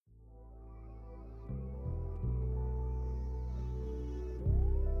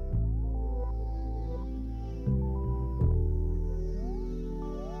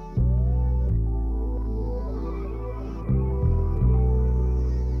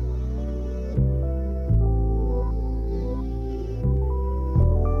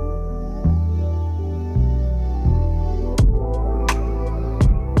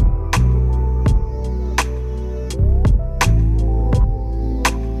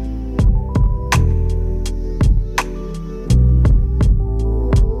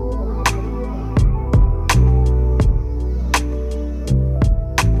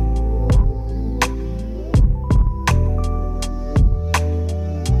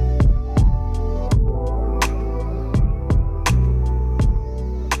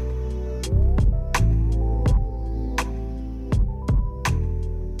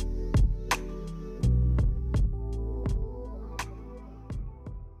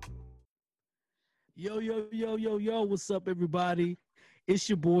Yo, yo, yo, yo, yo, what's up, everybody? It's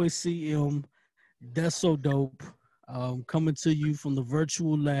your boy CM. That's so dope. Coming to you from the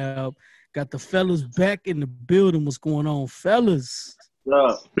virtual lab. Got the fellas back in the building. What's going on, fellas?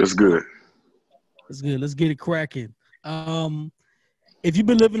 Yeah. It's good. It's good. Let's get it cracking. Um, if you've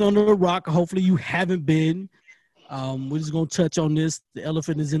been living under a rock, hopefully you haven't been. We're just gonna touch on this. The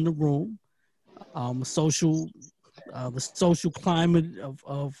elephant is in the room. Social, the social climate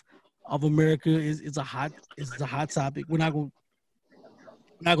of America is a hot topic. We're not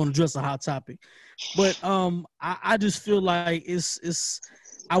gonna address a hot topic, but I just feel like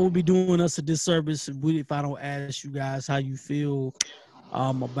I would be doing us a disservice if I don't ask you guys how you feel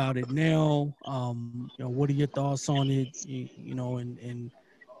about it now. What are your thoughts on it? And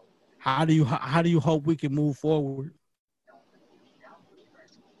how do you hope we can move forward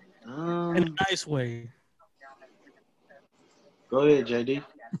in Um, a nice way? Go ahead, JD.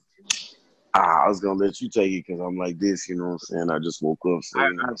 I was gonna let you take it because I'm like this, you know what I'm saying? I just woke up, so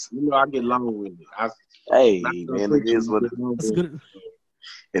you know. I get long with it. Not Hey, so man, it quick, is you what get long That's with it.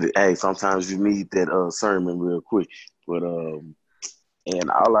 good. hey. Sometimes you need that sermon real quick, but and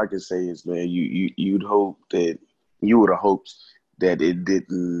all I can say is, man, you'd hope that you would have hoped that it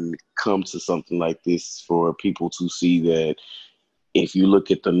didn't come to something like this for people to see that if you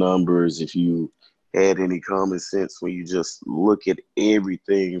look at the numbers, if you had any common sense when you just look at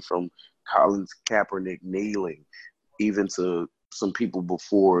everything from Colin Kaepernick kneeling, even to some people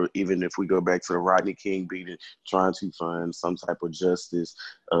before, even if we go back to the Rodney King beating, trying to find some type of justice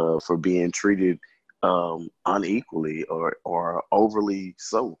for being treated unequally or overly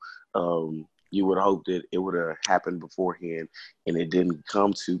so. You would hope that it would have happened beforehand and it didn't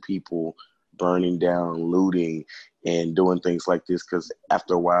come to people burning down, looting, and doing things like this. Because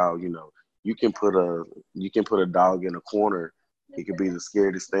after a while, you can put a dog in a corner. It could be the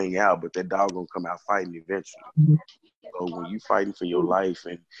scariest thing out, but that dog gonna come out fighting eventually. So when you fighting for your life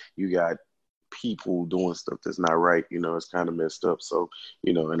and you got people doing stuff that's not right, it's kind of messed up. So,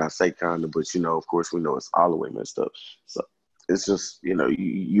 and I say kind of, but of course, we know it's all the way messed up. So it's just,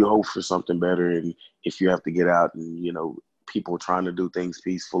 you hope for something better, and if you have to get out and people trying to do things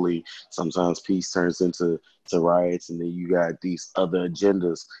peacefully, sometimes peace turns into riots, and then you got these other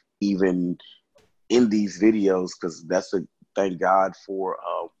agendas, even in these videos, because that's a thank God for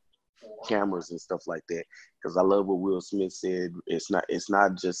cameras and stuff like that. Because I love what Will Smith said. It's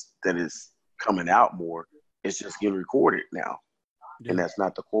not just that it's coming out more; it's just getting recorded now. And Yeah. that's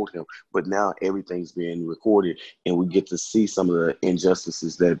not to quote him, but now everything's being recorded, and we get to see some of the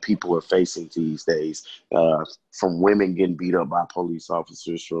injustices that people are facing these days. From women getting beat up by police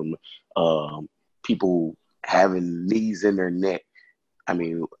officers, from people having knees in their neck. I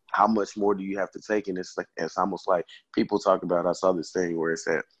mean, how much more do you have to take? And it's almost like people talk about. I saw this thing where it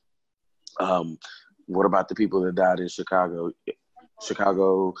said, "What about the people that died in Chicago?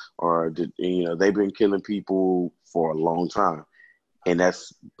 Chicago, or they've been killing people for a long time, and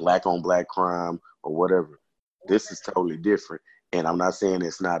that's black on black crime or whatever. This is totally different, and I'm not saying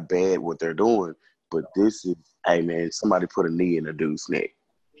it's not bad what they're doing, but this is, hey man, somebody put a knee in a dude's neck.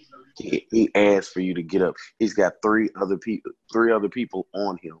 He asked for you to get up. He's got three other people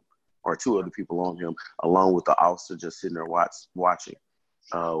on him, or two other people on him, along with the officer just sitting there watching.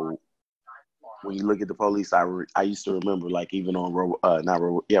 Uh, when you look at the police, I used to remember, like, even on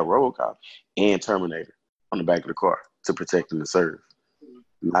RoboCop and Terminator on the back of the car, to protect and to serve,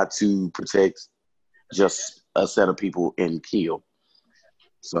 not to protect just a set of people and kill.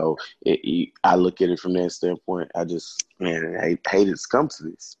 So I look at it from that standpoint. I just, man, hate it's come to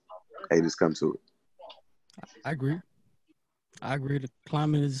this. Hate it's come to it. I agree. I agree. The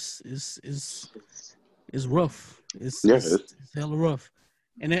climate is rough. It's Yeah, it's it's hella rough,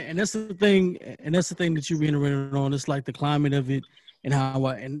 and that's the thing. And that's the thing that you reiterated on. It's like the climate of it, and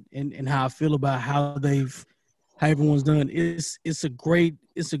how I feel about how everyone's done. It's a great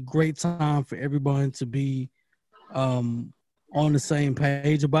time for everyone to be um on the same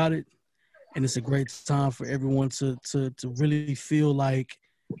page about it, and it's a great time for everyone to really feel like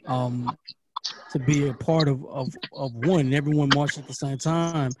um to be a part of one, and everyone marched at the same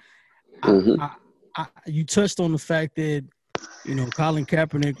time. I, hmm you touched on the fact that Colin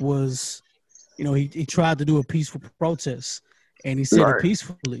Kaepernick was, he tried to do a peaceful protest, and he said it right.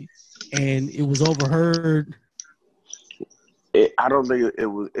 peacefully, and it was overheard. I don't think it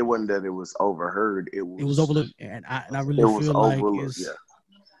was. It wasn't that it was overheard. It It was was. overlooked, and I It really was feel like overlooked. Yeah, it's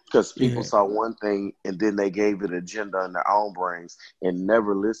because people yeah, saw one thing and then they gave it agenda in their own brains and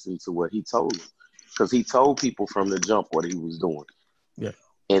never listened to what he told them. Because he told people from the jump what he was doing, yeah,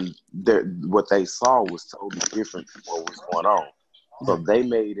 and what they saw was totally different from what was going on. So they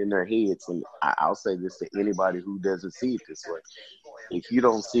made in their heads, and I'll say this to anybody who doesn't see it this way. If you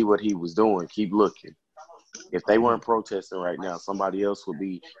don't see what he was doing, keep looking. If they weren't protesting right now, somebody else would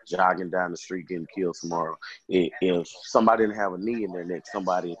be jogging down the street getting killed tomorrow. If somebody didn't have a knee in their neck,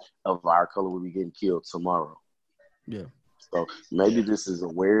 somebody of our color would be getting killed tomorrow. Yeah. So maybe this is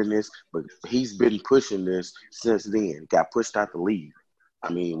awareness, but he's been pushing this since then. Got pushed out the league.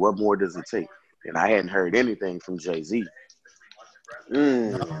 I mean, what more does it take? And I hadn't heard anything from Jay-Z.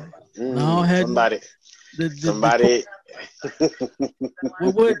 Somebody.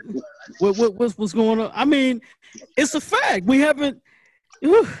 What's going on? I mean, it's a fact. We haven't.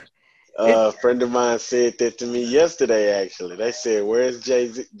 A friend of mine said that to me yesterday. Actually, they said, "Where's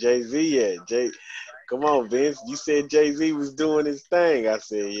Jay-Z at? Come on, Vince. You said Jay-Z was doing his thing." I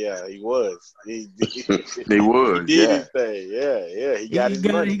said, "Yeah, he was. He was. He did his thing. Yeah. He got his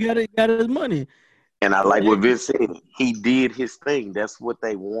money. He got his money." And I like what Vince said. He did his thing. That's what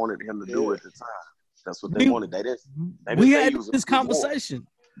they wanted him to do at the time. That's what they wanted. We had this conversation.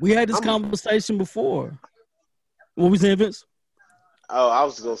 We had this conversation before. What we saying, Vince? Oh, I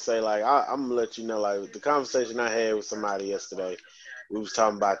was gonna say, like, I'm gonna let you know, like, the conversation I had with somebody yesterday. We was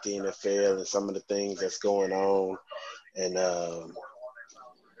talking about the NFL and some of the things that's going on, and I'm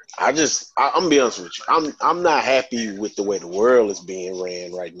gonna be honest with you. I'm not happy with the way the world is being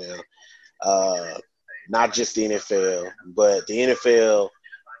ran right now. Not just the NFL, but the NFL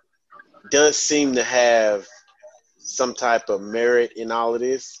does seem to have some type of merit in all of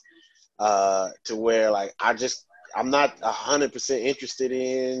this, to where, like, I'm not 100% interested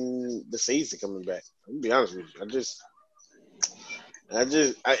in the season coming back. I'm gonna be honest with you.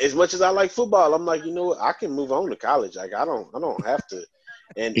 As much as I like football, I'm like, you know what? I can move on to college. Like, I don't have to.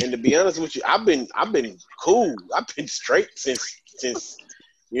 And to be honest with you, I've been cool. I've been straight since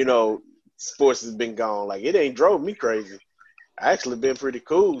sports has been gone. Like, it ain't drove me crazy. I actually been pretty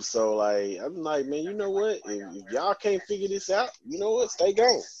cool. So, like, I'm like, man, you know what? If y'all can't figure this out, you know what? Stay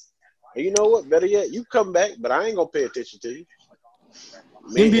gone. And you know what? Better yet, you come back, but I ain't gonna pay attention to you.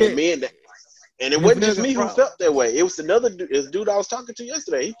 And it wasn't just me who felt that way. It was another dude I was talking to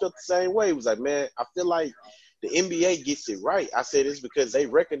yesterday. He felt the same way. He was like, man, I feel like the NBA gets it right. I said it's because they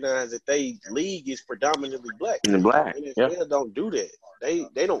recognize that they league is predominantly black. And black. The NFL don't do that. They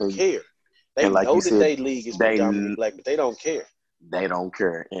don't care. They know that they league is predominantly black, but they don't care. They don't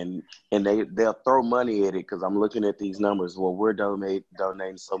care, and they'll throw money at it because I'm looking at these numbers. Well, we're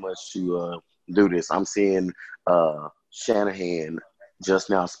donating so much to do this. I'm seeing Shanahan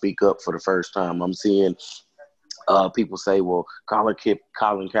just now speak up for the first time. I'm seeing people say, "Well, Colin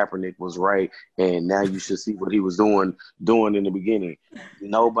Kaepernick was right, and now you should see what he was doing in the beginning."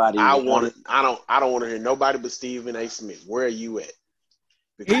 Nobody. I don't want to hear nobody but Stephen A. Smith. Where are you at?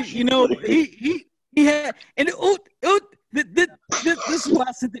 Because he had and this is why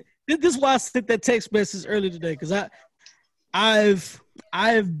I sent this is why I sent that text message earlier today, because I've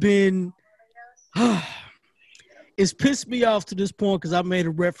been it's pissed me off to this point because I made a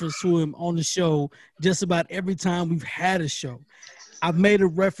reference to him on the show just about every time we've had a show. I've made a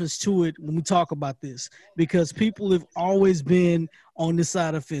reference to it when we talk about this because people have always been on this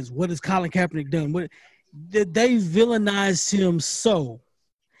side of the fence. What has Colin Kaepernick done? They villainized him so.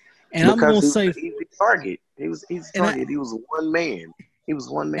 And because I'm gonna say he's a target. He's a target. He was one man. He was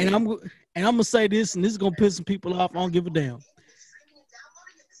one man. And I'm gonna say this, and this is gonna piss some people off. I don't give a damn.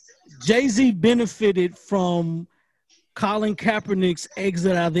 Jay-Z benefited from Colin Kaepernick's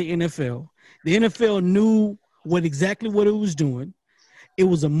exit out of the NFL. The NFL knew exactly what it was doing. It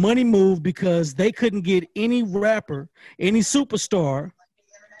was a money move because they couldn't get any rapper, any superstar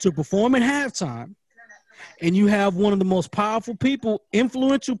to perform at halftime. And you have one of the most powerful people,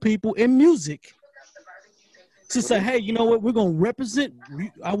 influential people in music to say, hey, you know what? We're going to represent.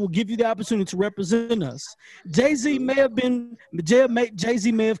 I will give you the opportunity to represent us. Jay-Z may have came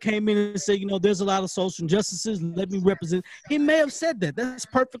in and said, you know, there's a lot of social injustices. Let me represent. He may have said that. That's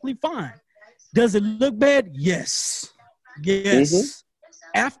perfectly fine. Does it look bad? Yes. Yes. Mm-hmm.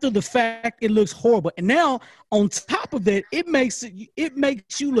 After the fact, it looks horrible. And now, on top of that, it makes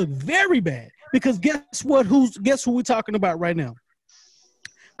you look very bad. Because guess what? Guess who we're talking about right now?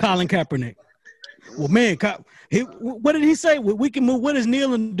 Colin Kaepernick. Well, man, what did he say? We can move. What is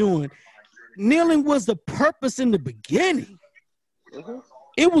kneeling doing? Kneeling was the purpose in the beginning. Mm-hmm.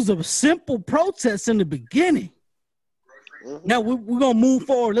 It was a simple protest in the beginning. Mm-hmm. Now we're gonna move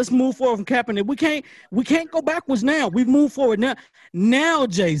forward. Let's move forward from Kaepernick. We can't go backwards now. We've moved forward now.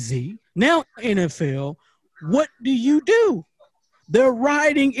 Jay-Z, now NFL. What do? They're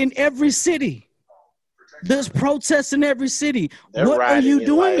rioting in every city. There's protests in every city. What are you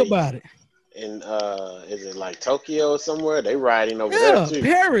doing about it? is it like Tokyo or somewhere? They riding over there Yeah, too.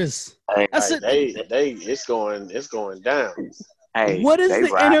 Paris. Hey, I Like said, it's going down. hey, what is they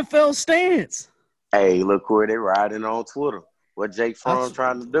the ride. NFL stance? Hey, look where they riding on Twitter. What Jake I Fromm s-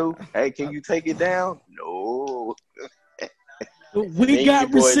 trying to do? Hey, can I- you take it down? No. And we then got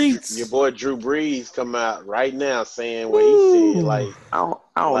your receipts. boy Drew Brees come out right now saying what he said. Woo. I don't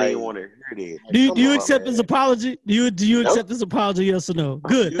even Like, want to hear that. Do come you on, accept his man. apology? Do you Nope. accept his apology? Yes or no?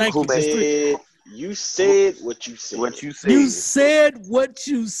 Good. You Thank Who you. made That's three. you said what you said. what you You said? said what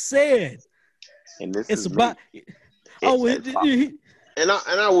you said. And this It's is me. about. Oh, And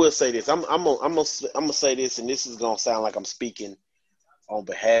I will say this. I'm gonna say this, and this is gonna sound like I'm speaking on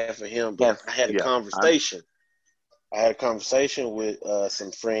behalf of him. But Yes, I had a yeah. conversation. I had a conversation with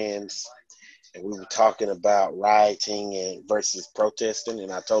some friends, and we were talking about rioting and versus protesting.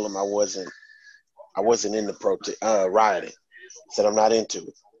 And I told him I wasn't into rioting. I said I'm not into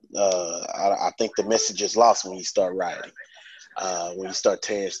it. I think the message is lost when you start rioting. When you start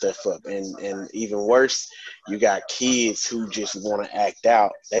tearing stuff up, and even worse, you got kids who just want to act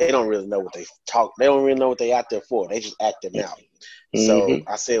out. They don't really know what they talk. They don't really know what they out there for. They just act them out. So Mm-hmm.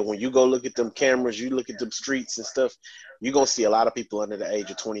 I said, when you go look at them cameras, you look at them streets and stuff, you're gonna see a lot of people under the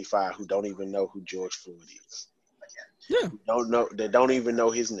age of 25 who don't even know who George Floyd is. yeah. Don't know. They don't even know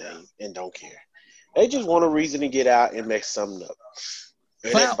his name and don't care. They just want a reason to get out and mess something up.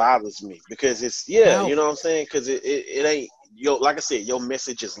 And that Clout. bothers me because it's you Clout. know what I'm saying? Because it ain't like I said, your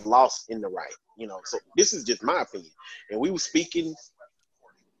message is lost in the right. So this is just my opinion. And we were speaking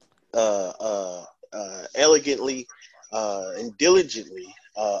uh, uh, elegantly and diligently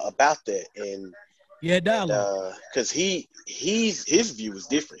about that, Yeah, and dialogue. because his view was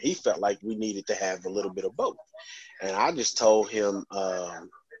different. He felt like we needed to have a little bit of both, and I just told him.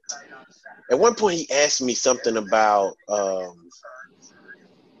 At one point, he asked me something about.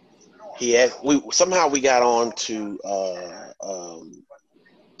 We got on to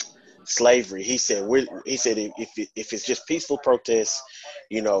slavery. He said if it's just peaceful protests,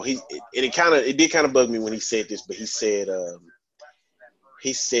 it did kind of bug me when he said this, but he said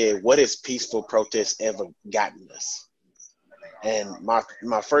what has peaceful protest ever gotten us? And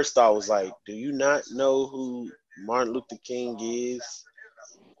my first thought was like, do you not know who Martin Luther King is?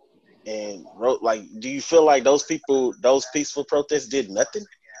 And wrote like, do you feel like those peaceful protests did nothing?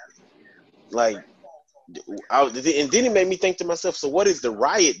 Like, and then it made me think to myself, so what has the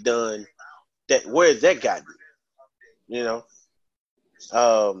riot done? Where has that gotten? You know,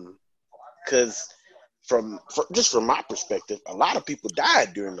 because just from my perspective, a lot of people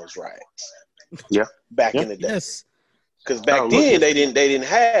died during those riots Yeah. back Yeah. in the day. Yes. Because Oh, back look, then they didn't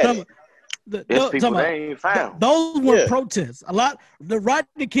have it. there's Talking people about they ain't found. those weren't Yeah, protests. A lot the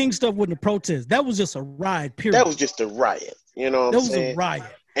Rodney King stuff wasn't a protest. That was just a riot. that Period. was just a riot. You know what I'm That was a saying? riot.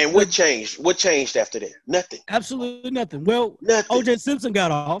 And But what changed? What changed after that? Nothing. absolutely nothing. Well, Nothing. O.J. Simpson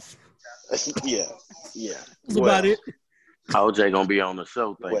got off. Yeah, yeah. That's about it. OJ gonna be on the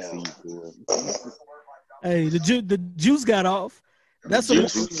show thanks to Well, you. Hey, the Juice got off. the That's Yeah, a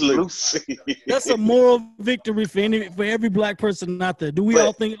juice is loose. that's a moral victory for every black person out there. Do we all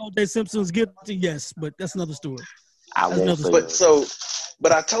but think O.J. Simpson's guilty? Yes, but that's another story. I That's won't another say story.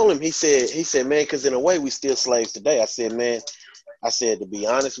 but I told him. He said, man, because in a way we still slaves today. I said, man, to be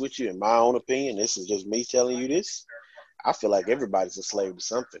honest with you, in my own opinion, this is just me telling you this. I feel like everybody's a slave to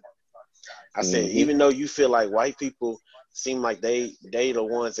something. I said, Mm-hmm. even though you feel like white people seem like they the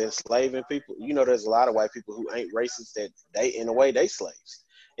ones enslaving people, there's a lot of white people who ain't racist that they in a way they slaves.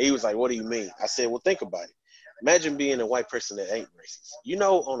 And he was like, what do you mean? I said, well, think about it. Imagine being a white person that ain't racist.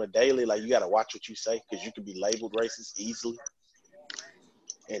 On a daily, like, you got to watch what you say because you can be labeled racist easily.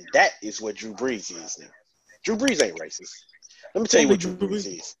 And that is what Drew Brees is now. Drew Brees ain't racist. Let me tell you what Drew Brees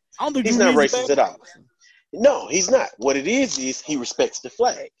is. I don't think He's Drew not Brees is a racist bad at all. person. No, he's not. What it is he respects the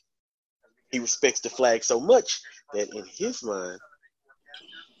flag. He respects the flag so much that in his mind,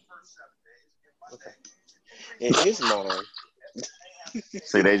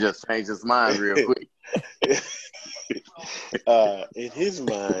 See, they just changed his mind real quick. in his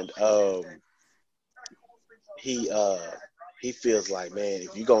mind, he feels like, man,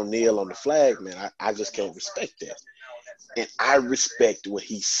 if you gonna kneel on the flag, man, I just can't respect that. And I respect what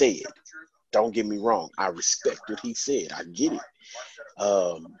he said. Don't get me wrong. I respect what he said. I get it.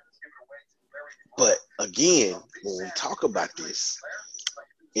 But again, when we talk about this,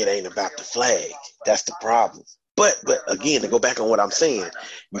 it ain't about the flag. That's the problem. But again, to go back on what I'm saying,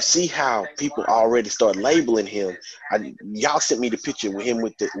 you see how people already start labeling him. Y'all sent me the picture with him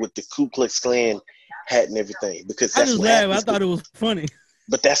with the Ku Klux Klan hat and everything, because I that's just what laughed. I happens. thought it was funny.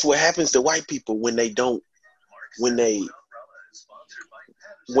 But that's what happens to white people when they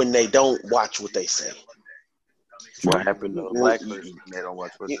when they don't watch what they say. What happened to a black person? They don't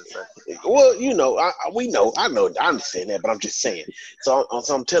watch what they say. Well, you know, I understand that, but I'm just saying. So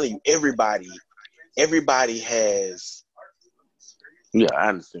I'm telling you, everybody has. Yeah, I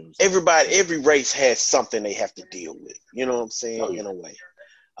understand. Every race has something they have to deal with. You know what I'm saying? In a way.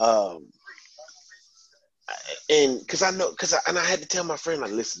 And because I had to tell my friend,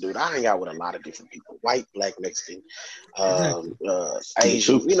 like, listen, dude, I hang out with a lot of different people, white, black, Mexican,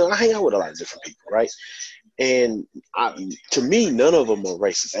 Asian. You know, I hang out with a lot of different people, right? And to me, none of them are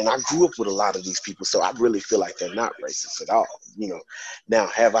racist. And I grew up with a lot of these people, so I really feel like they're not racist at all. You know, now,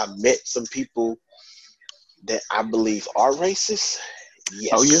 have I met some people that I believe are racist?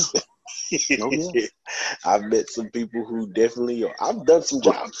 Yes. Oh, yeah. Oh, yeah. I've met some people who definitely are. I've done some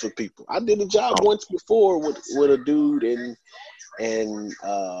jobs for people. I did a job once before with a dude, and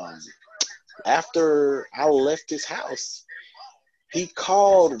after I left his house, he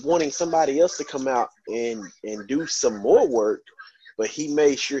called wanting somebody else to come out and do some more work, but he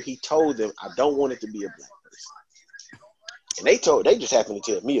made sure he told them, I don't want it to be a black person. And they just happened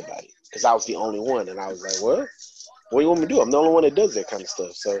to tell me about it because I was the only one. And I was like, well, what do you want me to do? I'm the only one that does that kind of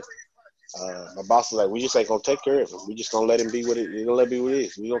stuff. So my boss was like, we just ain't gonna take care of him. We just gonna let him be what it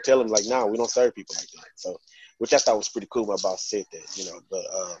is. We gonna tell him like, nah, we don't serve people like that. So, which I thought was pretty cool. My boss said that, you know. But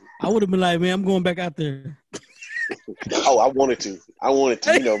I would have been like, man, I'm going back out there. Oh, I wanted to.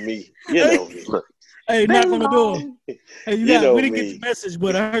 You know me. You know me. Hey, knock on the door. Hey, we didn't get the message,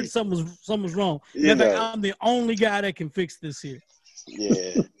 but I heard something was wrong. In fact, I'm the only guy that can fix this here.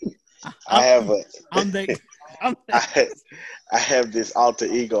 Yeah, I have this alter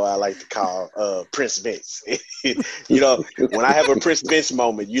ego I like to call Prince Vince. You know, when I have a Prince Vince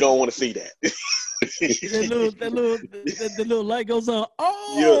moment, you don't want to see that. The little light goes on.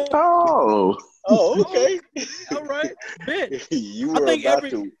 Oh. Oh. Oh, okay. All right. Bet. You were about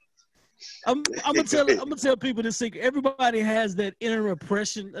to. I'm gonna tell people this secret. Everybody has that inner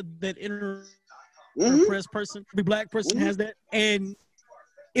oppression, that inner oppressed person. Every black person has that, and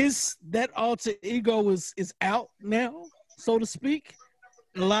it's that alter ego is out now, so to speak.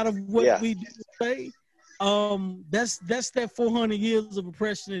 A lot of what we do say, that's that 400 years of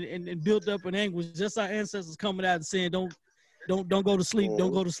oppression and built up in anguish. Just our ancestors coming out and saying, don't go to sleep.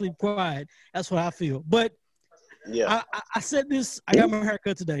 Don't go to sleep quiet. That's what I feel. But yeah, I said this. I got my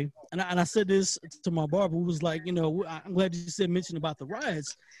haircut today, and I said this to my barber, who was like, you know, I'm glad you mentioned about the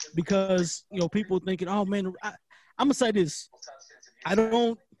riots, because, you know, people thinking, oh man, I'm gonna say this. I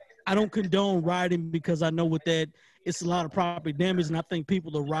don't condone rioting, because I know with that it's a lot of property damage, and I think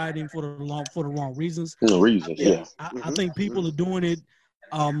people are rioting for the wrong reasons. No reasons, yeah. I think people are doing it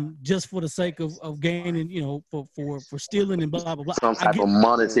just for the sake of gaining, you know, for stealing and blah blah blah. Some type of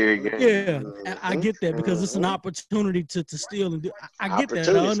monetary gain. Yeah, I get that, because it's an opportunity to steal and do. I get that.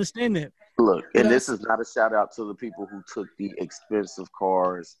 I understand that. Look, and this is not a shout out to the people who took the expensive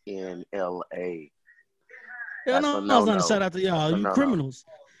cars in L.A. Yeah, no, it's not a shout out to y'all. You criminals.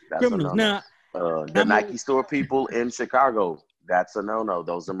 Criminals. Now, the Nike store people in Chicago, that's a no-no.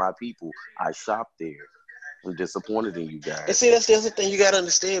 Those are my people. I shop there. I'm disappointed in you guys. And see, that's the other thing you gotta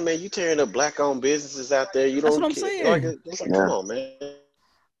understand, man. You tearing up black-owned businesses out there. You don't. That's what I'm saying. Come on, man.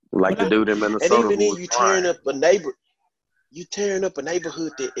 Like the dude in Minnesota. And even then, you tearing up a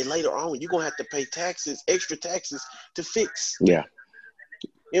neighborhood that, and later on, you're gonna have to pay extra taxes to fix. Yeah.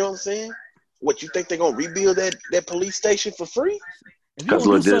 You know what I'm saying? What, you think they're gonna rebuild that police station for free? Because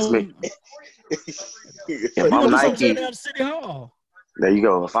look, this me. If I'm Nike, there you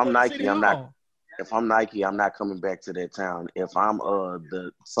go. If I'm Nike, I'm not. If I'm Nike, I'm not coming back to that town. If I'm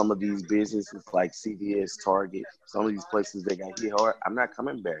some of these businesses like CVS, Target, some of these places that got hit hard, I'm not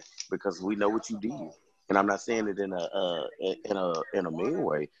coming back, because we know what you did. And I'm not saying it in a mean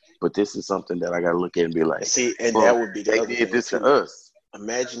way, but this is something that I got to look at and be like, see, and that would be the they did this to us.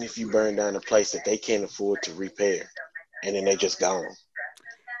 Imagine if you burn down a place that they can't afford to repair, and then they just gone.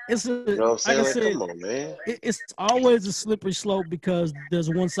 It's you know what I'm saying? Like, come on, man. It's always a slippery slope, because there's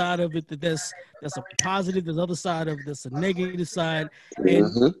one side of it that's a positive, there's the other side of it that's a negative side,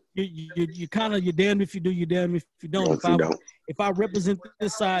 and you kind of, you're damned if you do, you're damned if you don't. If I represent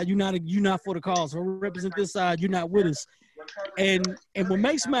this side, you're not for the cause. If I represent this side, you're not with us. And what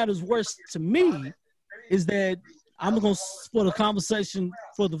makes matters worse to me is that I'm gonna, for the conversation,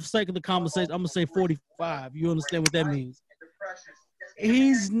 for the sake of the conversation, I'm gonna say 45. You understand what that means?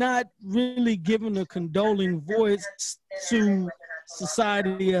 He's not really giving a condoling voice to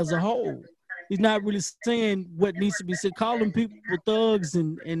society as a whole. He's not really saying what needs to be said, calling people thugs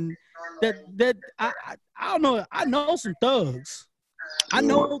and that I don't know. I know some thugs. I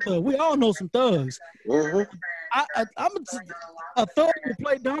know we all know some thugs. Mm-hmm. I'm a thug will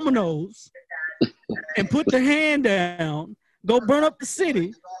play dominoes and put the hand down, go burn up the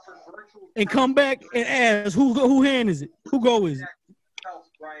city, and come back and ask who hand is it? Who go is it?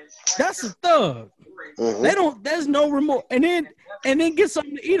 That's a thug. Mm-hmm. They don't. There's no remorse, and then get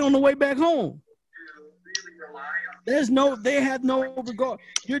something to eat on the way back home. They have no regard.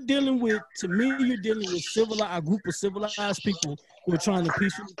 You're dealing with a group of civilized people who are trying to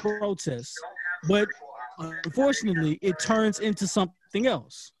peacefully protest, but unfortunately, it turns into something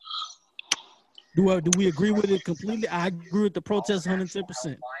else. Do we agree with it completely? I agree with the protest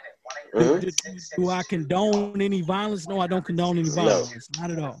 110%. Do I condone any violence? No, I don't condone any violence. No.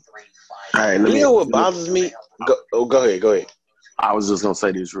 Not at all. All right, you know what bothers me? Go ahead. I was just gonna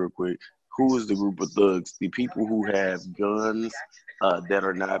say this real quick. Who is the group of thugs? The people who have guns that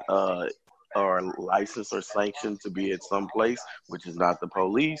are not are licensed or sanctioned to be at some place, which is not the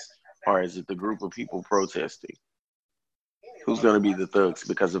police, or is it the group of people protesting? Who's gonna be the thugs?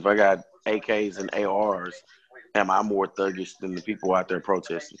 Because if I got AKs and ARs, am I more thuggish than the people out there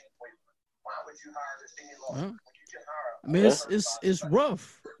protesting? Well, I mean, it's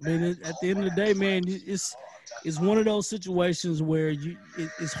rough. I mean, at the end of the day, man, it's one of those situations where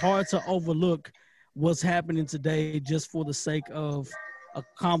it's hard to overlook what's happening today just for the sake of a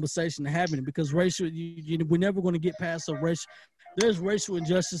conversation happening, because racial, we're never going to get past a racial. There's racial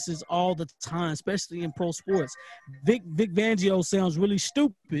injustices all the time, especially in pro sports. Vic Fangio sounds really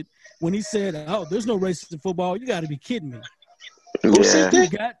stupid when he said, "Oh, there's no racism in football." You got to be kidding me. Who said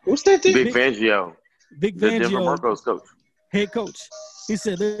that? Who said that? Vic Fangio. Vic Fangio, the Denver Broncos coach, head coach. He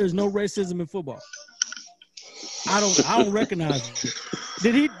said there's no racism in football. I don't recognize it.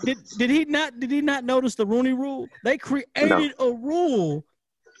 Did he not notice the Rooney Rule? They created a rule.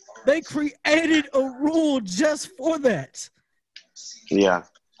 They created a rule just for that. Yeah.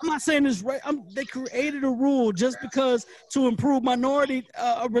 I'm not saying this right. They created a rule just because to improve minority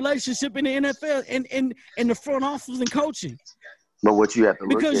relationship in the NFL and in the front office and coaching. But what you have to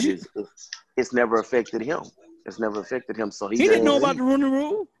look at is it's never affected him. It's never affected him. So he didn't know about the Rooney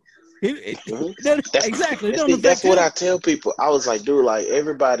Rule. Exactly. That's what I tell people. I was like, dude, like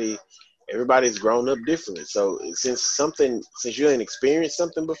everybody's grown up differently. So since you ain't experienced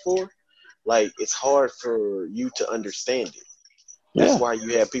something before, like it's hard for you to understand it. That's why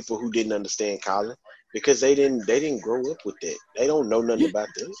you have people who didn't understand Colin, because they didn't grow up with that. They don't know nothing about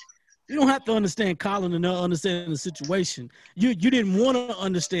this. You don't have to understand Colin to not understand the situation. You didn't want to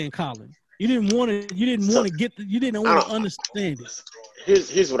understand Colin. You didn't want to understand it.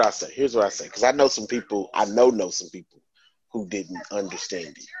 Here's what I say. Because I know some people who didn't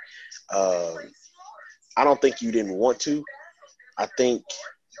understand it. I don't think you didn't want to. I think,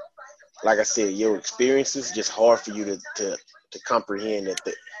 like I said, your experience is just hard for you to comprehend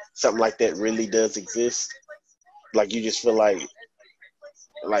that something like that really does exist. Like you just feel like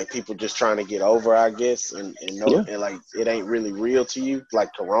people just trying to get over, I guess, and like it ain't really real to you, like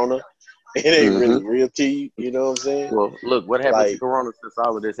Corona. It ain't really real to you. You know what I'm saying? Well, look, what happened to Corona since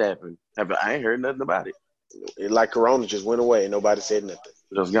all of this happened? I ain't heard nothing about it. Like Corona just went away and nobody said nothing.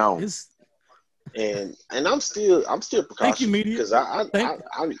 Just gone. And I'm still precautious. Thank you, media. Because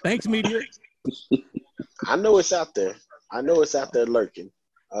thanks, media. I know it's out there. Lurking.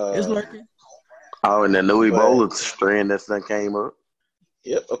 It's lurking. Oh, and the new Ebola strand that came up.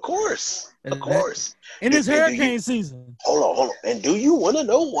 Yep, of course. And it's hurricane season. Hold on. And do you want to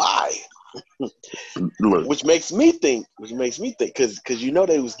know why? Look. Which makes me think, because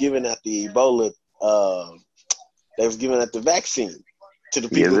they was giving out the Ebola, they was giving out the vaccine to the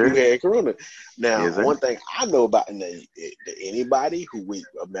people who had Corona. Now, one thing I know about, and anybody who with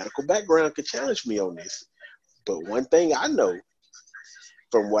a medical background could challenge me on this, but one thing I know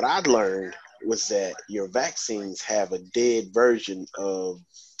from what I'd learned was that your vaccines have a dead version of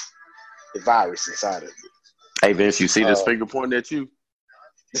the virus inside of it. Hey, Vince, you see this finger pointing at you?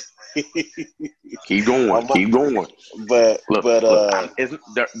 Keep going. But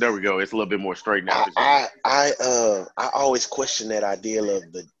there we go. It's a little bit more straight now. I always question that idea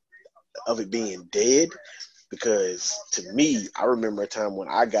of it being dead, because to me, I remember a time when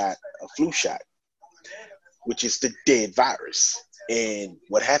I got a flu shot, which is the dead virus. And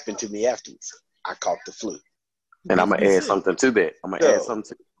what happened to me afterwards? I caught the flu. And I'm going to add something to that. I'm going to add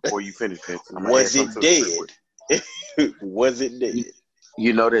something before you finish, Vince. Was it dead? Was it dead?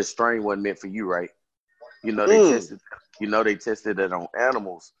 You know that strain wasn't meant for you, right? They tested. They tested it on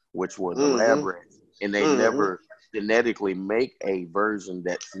animals, which were the lab rats, and they never genetically make a version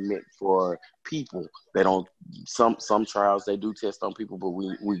that's meant for people. They don't. Some trials they do test on people, but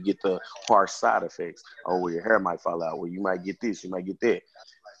we get the harsh side effects. Oh, well, your hair might fall out. Well, you might get this. You might get that.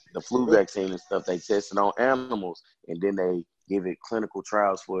 The flu vaccine and stuff they tested on animals, and then they give it clinical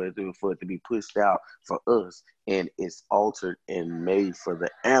trials for it to be pushed out for us, and it's altered and made for the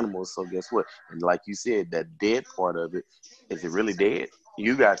animals. So guess what? And like you said, that dead part of it, is it really dead?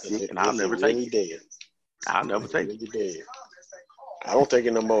 You got sick, and I'll never take it. Dead? I'll never take it. Dead. I don't take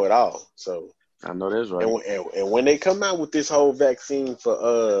it no more at all. So I know that's right. And when they come out with this whole vaccine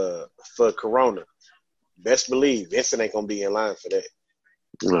for Corona, best believe Vincent ain't gonna be in line for that.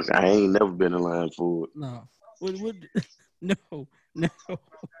 Look, I ain't never been in line for it. No. No.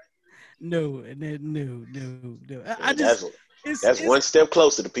 That's one step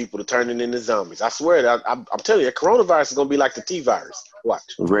closer to people to turning into zombies. I swear, I'm telling you, coronavirus is gonna be like the T virus.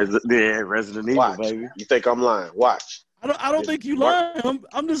 Watch. Resident Evil, Watch. baby. You think I'm lying? Watch. I don't think you lying.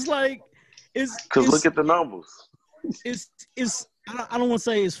 I'm just like, because look at the numbers. I don't want to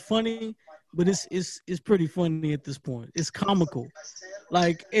say it's funny, but it's pretty funny at this point. It's comical,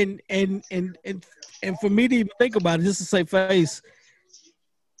 like and for me to even think about it, just to say face,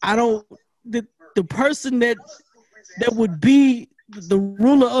 the person that would be the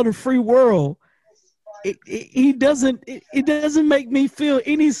ruler of the free world. It doesn't make me feel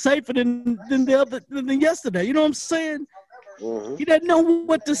any safer than yesterday. You know what I'm saying? Mm-hmm. He doesn't know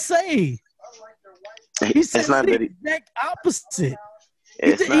what to say. He says the exact opposite.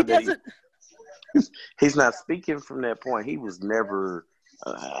 He doesn't. He's not speaking from that point. He was never.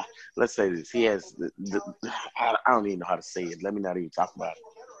 Let's say this. He has. I don't even know how to say it. Let me not even talk about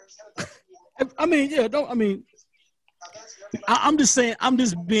it. I mean, yeah. Don't. I mean. I'm just saying. I'm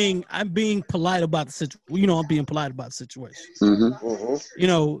being polite about the situation. You know, I'm being polite about the situation. Mm-hmm. Mm-hmm. You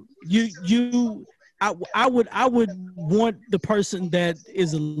know, I would want the person that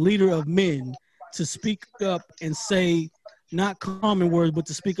is a leader of men to speak up and say not common words, but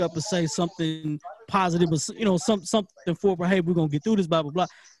to speak up and say something positive, you know, something for, hey, we're gonna get through this, blah blah blah.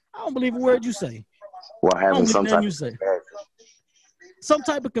 I don't believe a word you say. Well, having some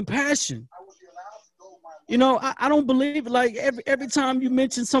type of compassion. You know, I don't believe it. Like every time you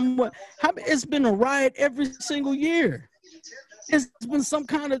mention someone, it's been a riot every single year. It's been some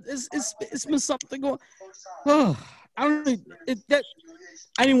kind of it's been something going. Oh, I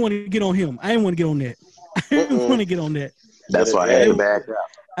didn't want to get on him. I didn't want to get on that. I didn't want to get on that. That's why I had to back up.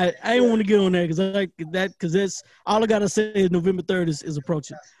 I didn't want to get on that because that's all I gotta say is November 3rd is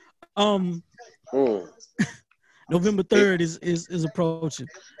approaching. November 3rd is approaching.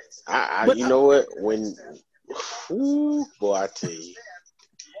 You know what? Boy, I tell you,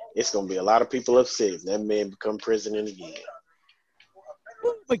 it's gonna be a lot of people upset if that man become president again.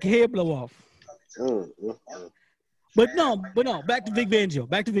 Make your head blow off. But no. Back to Vic Fangio.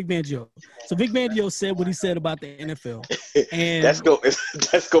 So Vic Fangio said what he said about the NFL, and that's gonna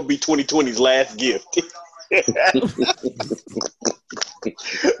be 2020's last gift.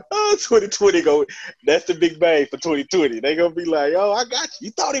 2020 go. That's the big bang for 2020. They gonna be like, "Oh, I got you.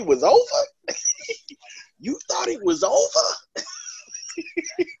 You thought it was over? You thought it was over?"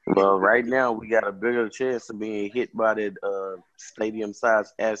 Well, right now we got a bigger chance of being hit by that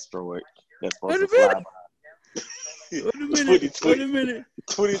stadium-sized asteroid that's supposed to fly by. Wait a minute.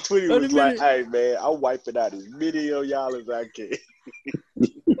 2020 was like, "Hey man, I'm wiping out as many of y'all as I can."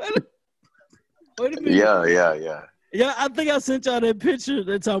 Wait a minute. Yeah. Yeah, I think I sent y'all that picture.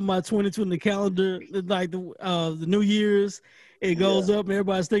 They're talking about 2020 calendar, like the New Year's. It goes up, and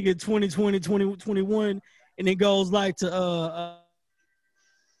everybody's thinking 2020, 2021, and it goes like to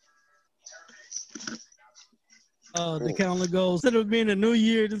the calendar goes, instead of being a new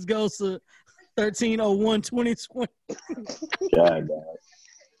year, this goes to 13/01/2020. God.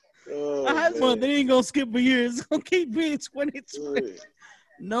 They ain't gonna skip a year. It's gonna keep being 2020.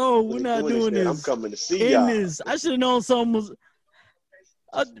 No, we're not doing this. I'm coming to see y'all. I should have known something was.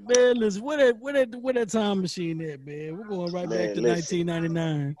 Man, listen, where that time machine at, man? We're going right back to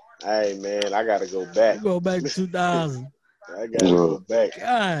 1999. Hey, man, I gotta go back. We go back to 2000. I gotta go back.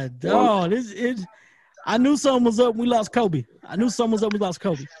 God, dog, I knew something was up. We lost Kobe. That was something was up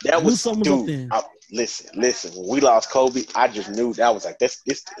then. Listen. When we lost Kobe, I just knew that was like this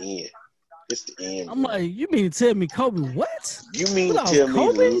the end. It's the end. I'm like, you mean to tell me Kobe what? You mean to tell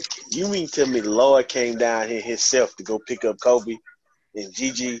me the Lord came down here himself to go pick up Kobe and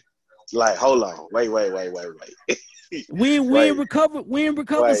Gigi? Like, hold on, wait. We ain't recovered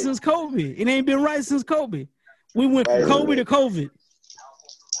since Kobe. It ain't been right since Kobe. We went from Kobe to COVID.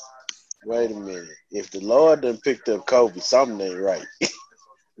 Wait a minute. If the Lord done picked up Kobe, something ain't right.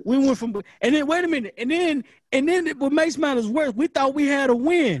 We went from, and then wait a minute, and then what makes matters worse, we thought we had a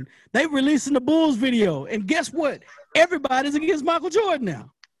win. They releasing the Bulls video, and guess what? Everybody's against Michael Jordan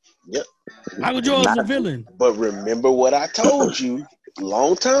now. Yep. Michael Jordan's a villain. But remember what I told you a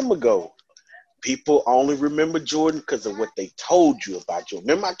long time ago. People only remember Jordan because of what they told you about Jordan.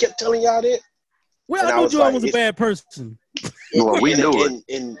 Remember I kept telling y'all that? Well, I knew Jordan was a bad person. Well, we knew it.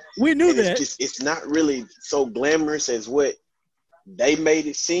 And we knew that. It's not really so glamorous as what they made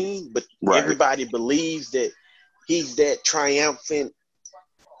it seem, but everybody believes that he's that triumphant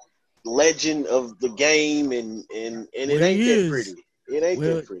legend of the game, and it ain't that pretty. It ain't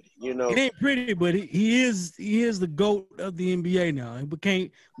that pretty, you know. It ain't pretty, but he is the GOAT of the NBA now, and we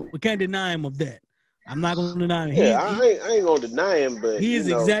can't deny him of that. I'm not gonna deny him. Yeah, I ain't gonna deny him, but he is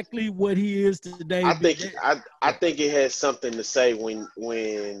exactly what he is today. I think it has something to say when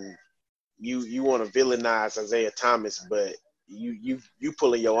you want to villainize Isaiah Thomas, but you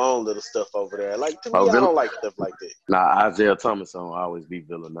pulling your own little stuff over there. Like, to me, I don't like stuff like that. Nah, Isaiah Thomas don't always be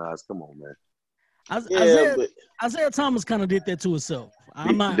villainized. Come on, man. Isaiah Thomas kind of did that to himself.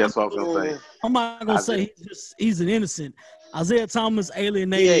 That's what I was gonna say. I'm not gonna say he's an innocent. Isaiah Thomas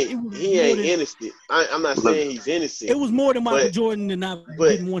alienated. He ain't innocent. I'm not saying he's innocent. It was more than Michael Jordan, and I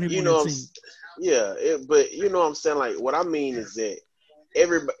didn't want him on the team. Yeah, but you know what I'm saying? Like, what I mean is that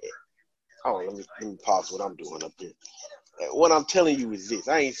everybody. Oh, let me pause what I'm doing up here. What I'm telling you is this: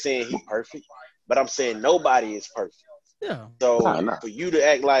 I ain't saying he's perfect, but I'm saying nobody is perfect. Yeah. So for you to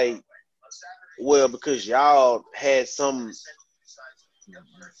act like, well, because y'all had some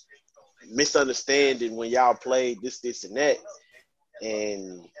misunderstanding when y'all played this, and that,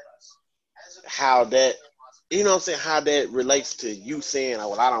 and how that, you know what I'm saying, how that relates to you saying, oh,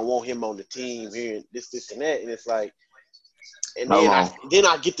 well, I don't want him on the team here, and this, and that, and it's like, and then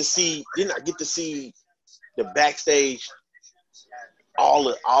I get to see the backstage, all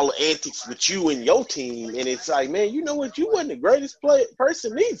the antics with you and your team, and it's like, man, you know what, you wasn't the greatest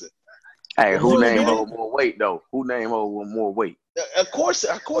person either. Hey, who named hold more weight though? Who named hold more weight? Of course,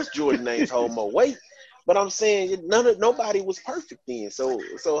 Jordan names hold more weight, but I'm saying nobody was perfect then. So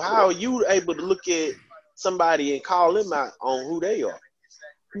how are you able to look at somebody and call them out on who they are?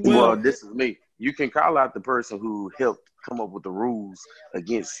 Well, this is me. You can call out the person who helped come up with the rules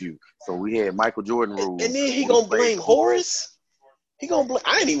against you. So we had Michael Jordan rules, and then he gonna blame Horace. He gonna blame.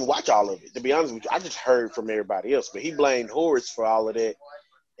 I didn't even watch all of it, to be honest with you. I just heard from everybody else, but he blamed Horace for all of that.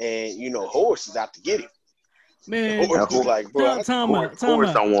 And, you know, Horace is out to get him. Man, Horace is like, bro, Horace don't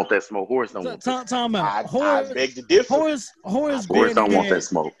want that smoke. Horace don't want that smoke. I beg to differ. Horace don't want that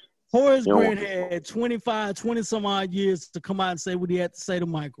smoke. Horace Grant had 20-some odd years to come out and say what he had to say to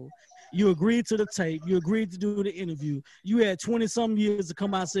Michael. You agreed to the tape. You agreed to do the interview. You had 20-some years to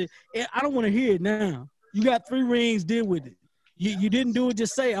come out and say, I don't want to hear it now. You got 3 rings, deal with it. You didn't do it,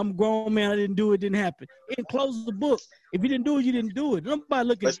 just say, I'm a grown man, I didn't do it, didn't happen. And close the book. If you didn't do it, you didn't do it. Nobody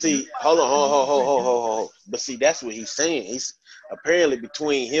looking at you. But see, hold on. But see, that's what he's saying. He's apparently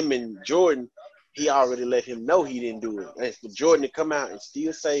between him and Jordan, he already let him know he didn't do it. And for Jordan to come out and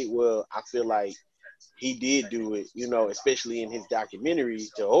still say, well, I feel like he did do it, you know, especially in his documentary,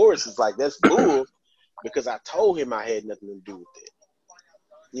 to Horace is like, that's bull, because I told him I had nothing to do with it.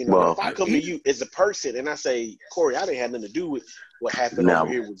 You know, if I come to you as a person and I say, Corey, I didn't have nothing to do with what happened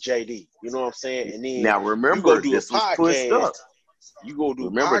over here with JD. You know what I'm saying? And then remember, you go do a podcast. You go do a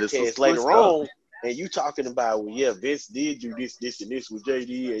podcast later on, and you talking about, well, yeah, Vince did do this, and this with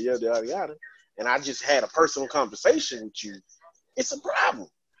JD, and yada, yada. And I just had a personal conversation with you. It's a problem.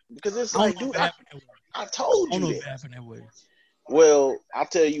 Because it's like, dude, I told you that. Well, I'll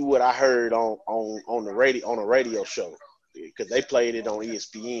tell you what I heard on a radio show. Because they played it on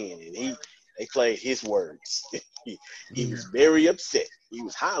ESPN, and they played his words. he was very upset. He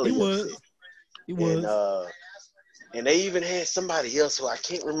was highly upset. He was. And they even had somebody else who I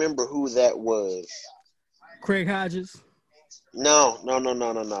can't remember who that was. Craig Hodges? No.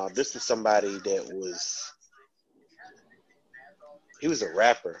 This was somebody that was – he was a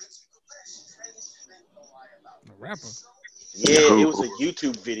rapper. A rapper? Yeah, it was a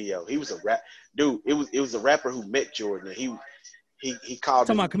YouTube video. He was a rap dude. It was a rapper who met Jordan. And he called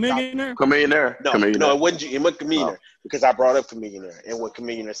him. Talking about Chameleonaire? Chameleonaire? No, it wasn't Chameleonaire because I brought up Chameleonaire and what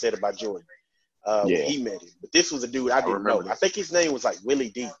Chameleonaire said about Jordan. When he met him. But this was a dude I didn't know. I think his name was like Willie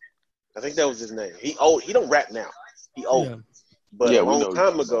D. I think that was his name. He old. He don't rap now. He old. Yeah. But a long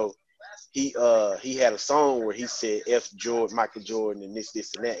time ago, he had a song where he said F Jordan, Michael Jordan, and this,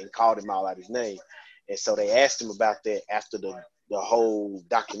 and that, and called him all out his name. And so they asked him about that after the whole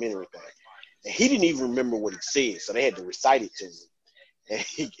documentary thing. And he didn't even remember what he said, so they had to recite it to him. And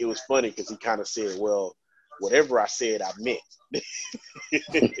it was funny because he kind of said, well, whatever I said, I meant.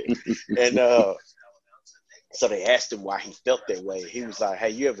 And so they asked him why he felt that way. He was like,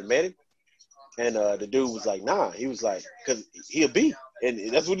 "Hey, you ever met him?" And the dude was like, "Nah." He was like, "Cause he'll be,"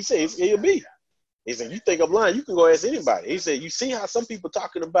 and that's what he said. He'll be. He said, "You think I'm lying? You can go ask anybody." He said, "You see how some people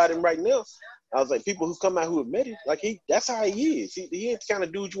talking about him right now?" I was like, "People who come out who have met him, like that's how he is. He ain't the kind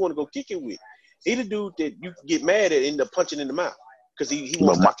of dude you want to go kick it with. He the dude that you get mad at and end up punching in the mouth because he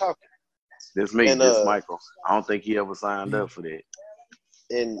won't stop talking." This me, and, this Michael. I don't think he ever signed up for that.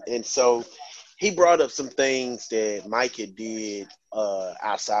 And so he brought up some things that Mike had did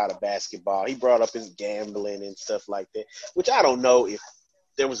outside of basketball. He brought up his gambling and stuff like that, which I don't know if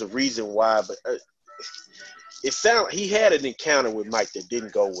there was a reason why, but it sounded he had an encounter with Mike that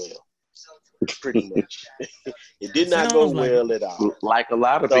didn't go well. Pretty much, it did not go well at all. Like a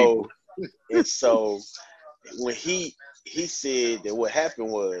lot of people. And so when he said that what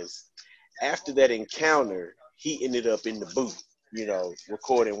happened was after that encounter, he ended up in the booth,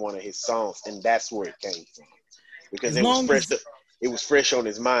 recording one of his songs, and that's where it came from because it was fresh. It was fresh on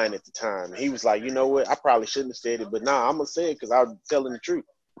his mind at the time. He was like, "You know what? I probably shouldn't have said it, but nah, I'm gonna say it because I was telling the truth."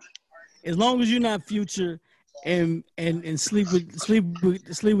 As long as you're not Future and sleep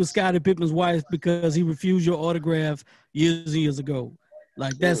with Scottie Pippen's wife because he refused your autograph years and years ago,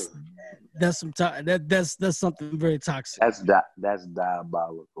 like that's something very toxic. That's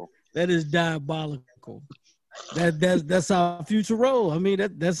diabolical. That is diabolical. That's our Future role. I mean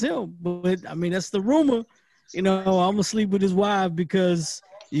that's him, but I mean that's the rumor. I'm gonna sleep with his wife because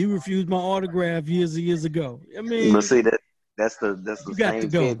you refused my autograph years and years ago. I mean, but see that's the same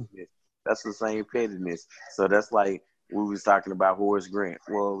pettiness. That's the same pettiness. So that's like we was talking about Horace Grant.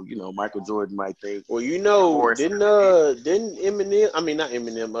 Well, Michael Jordan might think. Well, didn't Eminem? I mean, not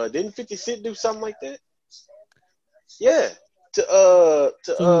Eminem. Didn't 50 Cent do something like that? Yeah.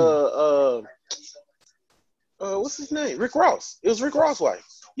 What's his name? Rick Ross. It was Rick Ross' wife.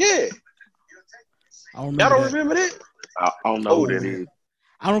 Yeah. Y'all don't remember that? I don't know who that is.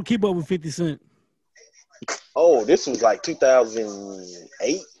 I don't keep up with 50 Cent. Oh, this was like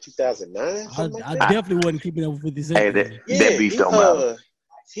 2008, 2009. I definitely wasn't keeping up with 50 Cent. Hey, that beef don't matter.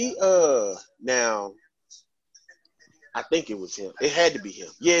 He now I think it was him. It had to be him.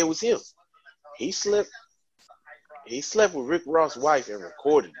 Yeah, it was him. He slept with Rick Ross' wife and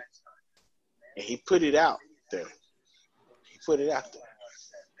recorded it. And he put it out there. What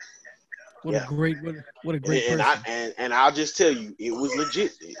a great person. And I'll just tell you, it was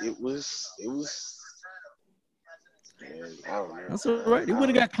legit. It was man, I don't know. That's all right. He would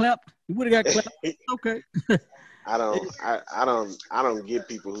have got clapped. Okay. I don't get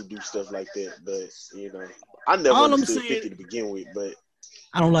people who do stuff like that, but I never understood 50 to begin with, but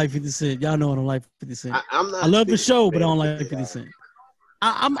I don't like 50 Cent. Y'all know I don't like 50 Cent. I love the show, but I don't like 50 Cent.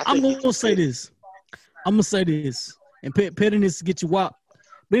 I'm gonna say this. And pettiness to get you whopped.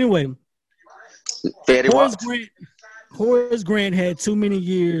 But anyway, Horace Grant had too many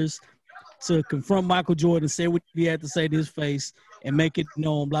years to confront Michael Jordan, say what he had to say to his face, and make it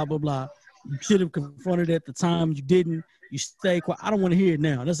known, blah, blah, blah. You should have confronted it at the time. You didn't. You stay quiet. I don't want to hear it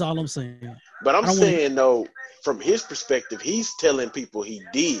now. That's all I'm saying. But I'm saying, though, from his perspective, he's telling people he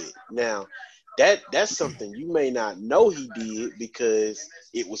did. Now, that's something you may not know he did because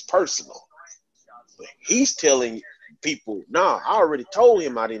it was personal. But he's telling people, nah, I already told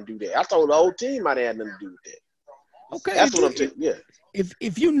him I didn't do that. I told the whole team I didn't have nothing to do with that. Okay. That's what I'm saying. Yeah.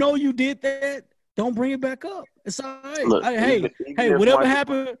 If you know you did that, don't bring it back up. It's all right. Look,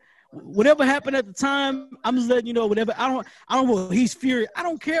 whatever happened at the time, I'm just letting you know. Whatever. I don't know. He's furious. I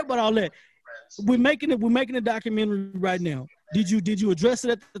don't care about all that. We're making a documentary right now. Did you address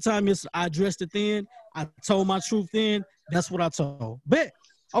it at the time? Yes, I addressed it then. I told my truth then. That's what I told. Bet.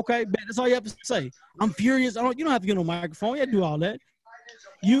 Okay, bet. That's all you have to say. I'm furious. You don't have to get on a microphone. You have to do all that.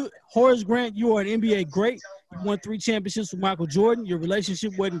 Horace Grant, you are an NBA great. You won 3 championships with Michael Jordan. Your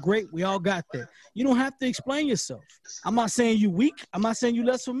relationship wasn't great. We all got that. You don't have to explain yourself. I'm not saying you weak. I'm not saying you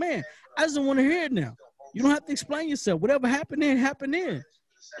less of a man. I just don't want to hear it now. You don't have to explain yourself. Whatever happened then, happened then.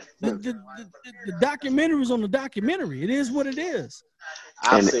 The documentary is on the documentary. It is what it is.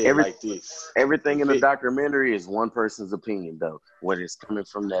 I'll say it like this. Everything in the documentary is one person's opinion, though, when it's coming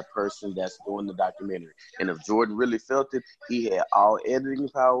from that person that's doing the documentary. And if Jordan really felt it, he had all editing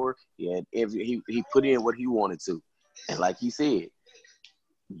power. He put in what he wanted to. And like he said,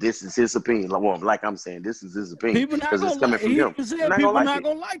 this is his opinion. Like I'm saying, this is his opinion because it's coming from him. People not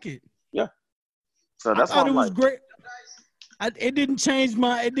gonna like it. Yeah. So that's why it was great. It didn't change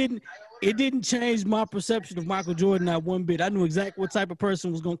my perception of Michael Jordan not one bit. I knew exactly what type of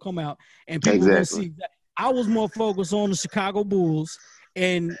person was going to come out, and people were going to see that. I was more focused on the Chicago Bulls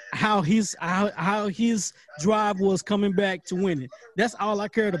and how his drive was coming back to winning. That's all I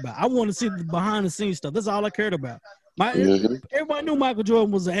cared about. I want to see the behind the scenes stuff. That's all I cared about. Mm-hmm. Everybody knew Michael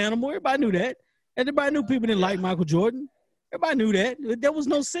Jordan was an animal. Everybody knew that. Everybody knew people didn't like Michael Jordan. Everybody knew that. There was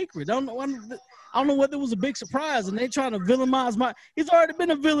no secret. I don't know whether it was a big surprise and they trying to villainize he's already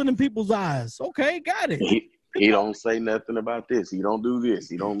been a villain in people's eyes. Okay, got it. He don't say nothing about this. He don't do this.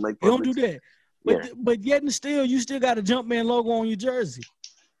 He don't make. He don't do that. But yet and still, you still got a Jumpman logo on your jersey.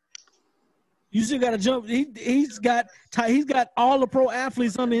 You still got a jump. He's got all the pro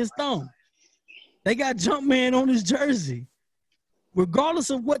athletes under his thumb. They got Jumpman on his jersey. Regardless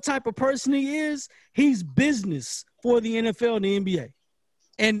of what type of person he is, he's business for the NFL and the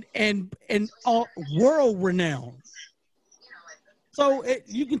NBA, and world renowned. So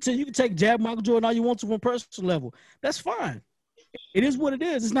you can take jab Michael Jordan all you want to from a personal level. That's fine. It is what it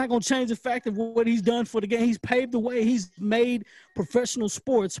is. It's not going to change the fact of what he's done for the game. He's paved the way. He's made professional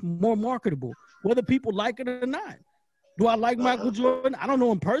sports more marketable, whether people like it or not. Do I like Michael Jordan? I don't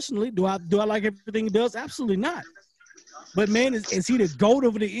know him personally. Do I like everything he does? Absolutely not. But, man, is he the GOAT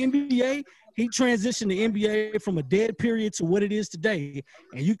of the NBA? He transitioned the NBA from a dead period to what it is today.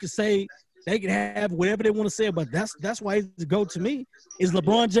 And you can say they can have whatever they want to say, but that's why he's the GOAT to me. Is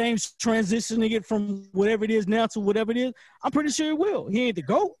LeBron James transitioning it from whatever it is now to whatever it is? I'm pretty sure he will. He ain't the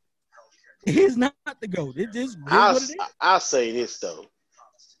GOAT. He's not the GOAT. It is what it is. I'll say this, though.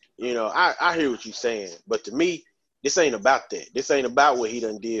 You know, I hear what you're saying. But to me, this ain't about that. This ain't about what he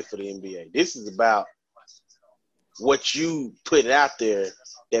done did for the NBA. This is about what you put out there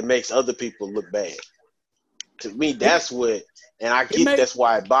that makes other people look bad. To me, that's what, and I get that's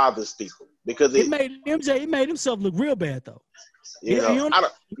why it bothers people because it made MJ. He made himself look real bad though. You know,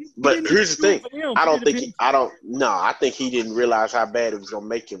 but here's the thing: I think he didn't realize how bad it was gonna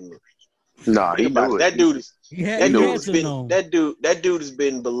make him look. No, he knew it. That dude has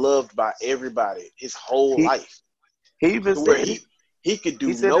been beloved by everybody his whole life. He even said he could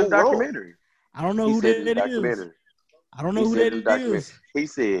do no wrong. I don't know who that is. I don't know who that is. He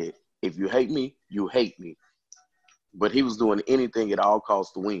said, "If you hate me, you hate me." But he was doing anything at all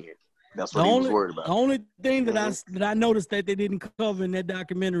costs to win. That's what he was worried about. The only thing that I noticed that they didn't cover in that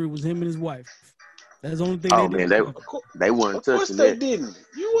documentary was him and his wife. That's the only thing. Oh man, they weren't touching that. Of course they didn't.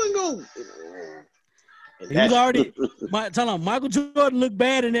 You wasn't going. He was already. Michael Jordan looked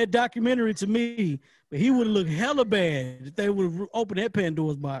bad in that documentary to me, but he would have looked hella bad if they would have opened that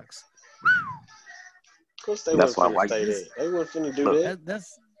Pandora's box. Of course they weren't finna say that. They weren't finna do that.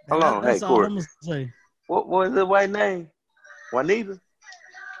 That's all I'm gonna say. What was the white name? Juanita?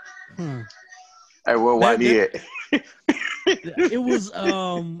 Hey, where Juanita at? It was I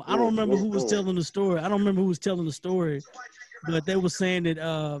don't remember who was telling the story. I don't remember who was telling the story, but they were saying that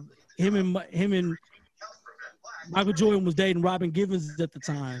him and Michael Jordan was dating Robin Givens at the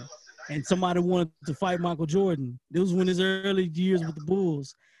time, and somebody wanted to fight Michael Jordan. It was in his early years with the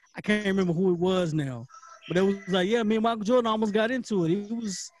Bulls. I can't remember who it was now, but it was like, yeah, me and Michael Jordan almost got into it. He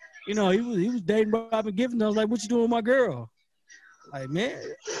was dating Robin Givens. I was like, what you doing with my girl? Like, man,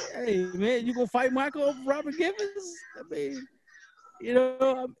 hey, man, you gonna fight Michael over Robin Givens? I mean, you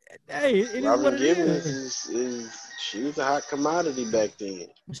know, hey, it is what it is. She was a hot commodity back then.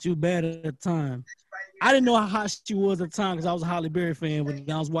 She was bad at the time. I didn't know how hot she was at the time because I was a Halle Berry fan.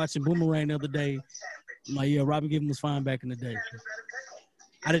 But I was watching Boomerang the other day. I'm like, yeah, Robin Givens was fine back in the day.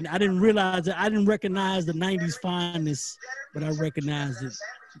 I didn't realize that. I didn't recognize the '90s fineness, but I recognized it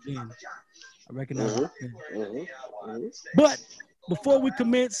then. I recognize it then. But before we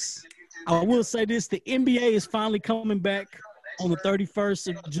commence, I will say this: the NBA is finally coming back on the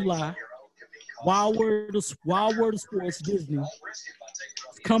 31st of July. Wild World of Sports, Disney,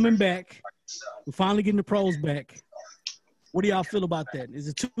 is coming back. We're finally getting the pros back. What do y'all feel about that? Is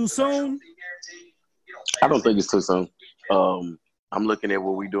it too soon? I don't think it's too soon. I'm looking at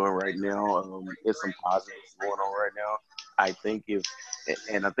what we're doing right now. There's some positives going on right now. I think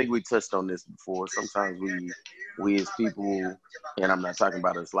and I think we touched on this before. Sometimes we as people, and I'm not talking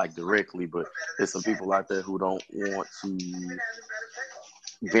about us like directly, but there's some people out there who don't want to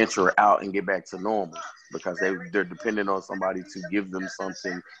venture out and get back to normal because they're dependent on somebody to give them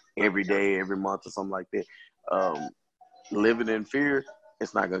something every day, every month, or something like that. Living in fear,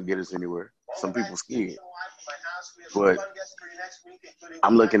 it's not going to get us anywhere. Some people scared. But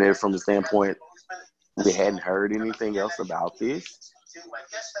I'm looking at it from the standpoint, we hadn't heard anything else about this.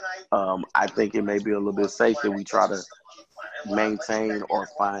 I think it may be a little bit safe that we try to maintain or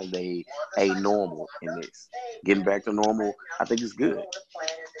find a normal in this. Getting back to normal, I think it's good.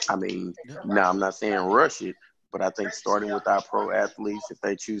 I mean, now I'm not saying rush it, but I think starting with our pro athletes, if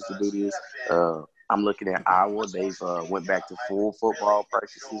they choose to do this, I'm looking at Iowa. They've went back to full football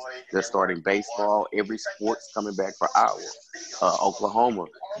practices. They're starting baseball. Every sport's coming back for Iowa. Oklahoma,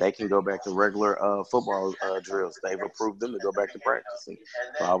 they can go back to regular football drills. They've approved them to go back to practicing.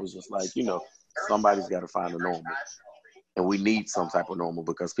 So I was just like, somebody's got to find a normal. And we need some type of normal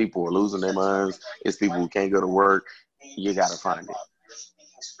because people are losing their minds. It's people who can't go to work. You got to find it.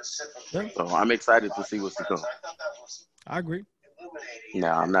 Yeah. So I'm excited to see what's to come. I agree.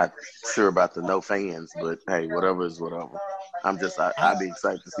 Now, I'm not sure about the no fans, but hey, whatever is whatever. I'd be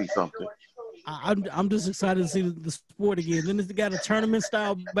excited to see something. I'm just excited to see the sport again. Then it's got a tournament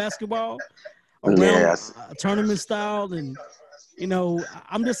style basketball around Yes. tournament style, and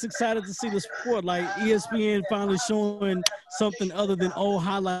I'm just excited to see the sport. Like ESPN finally showing something other than old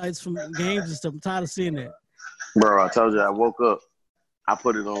highlights from games and stuff. I'm tired of seeing that. Bro, I told you I woke up. I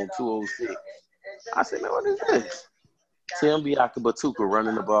put it on 206. I said, man, what is this? Tim Batuka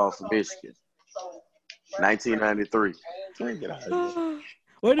running the ball for Michigan. 1993. Get out of here.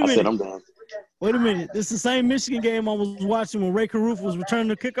 Wait a minute. I said, I'm done. Wait a minute. This is the same Michigan game I was watching when Ray Caruth was returning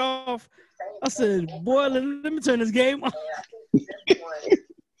the kickoff. I said, boy, let me turn this game on.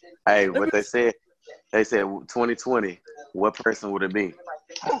 Hey, what they said 2020, what person would it be?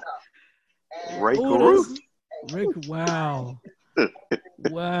 Ray Caruth. Wow.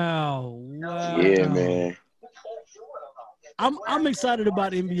 Wow. Yeah, man. I'm excited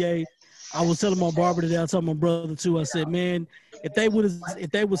about NBA. I was telling my barber today, I told my brother too, I said, man, if they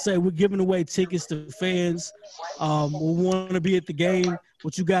would say we're giving away tickets to fans who want to be at the game,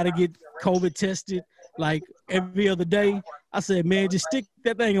 but you got to get COVID tested like every other day, I said, man, just stick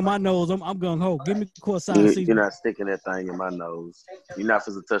that thing in my nose. I'm gung-ho. Give me courtside seats. You're not sticking that thing in my nose. You're not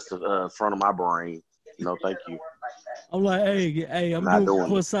supposed to touch the front of my brain. No, thank you. I'm like, hey, I'm doing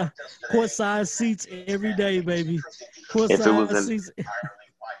courtside seats every day, baby. Courtside seats.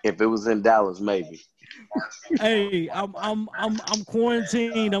 If it was in Dallas, maybe. Hey, I'm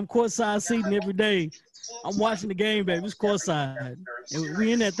quarantined. I'm courtside seating every day. I'm watching the game, baby. It's courtside. And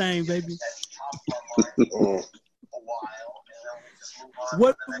we in that thing, baby.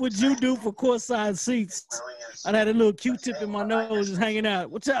 What would you do for courtside seats? I had a little Q-tip in my nose just hanging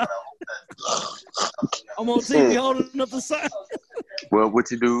out. What's up? I'm on TV holding up the sign. Well,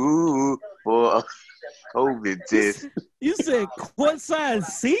 what you do for COVID test? You said courtside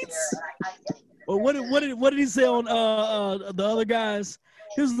seats? Or what did he say on the other guys?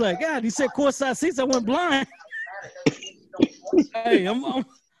 He was like, God, he said courtside seats. I went blind. Hey, I'm like,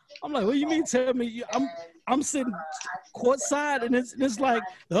 what do you mean? Tell me, I'm sitting courtside, and it's like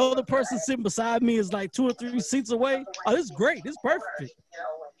the other person sitting beside me is like 2 or 3 seats away. Oh, this is great. This is perfect.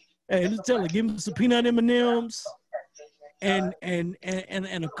 Hey, just tell her, give me some peanut M&Ms and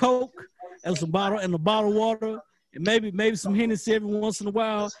a Coke and some bottle of water and maybe some Hennessy every once in a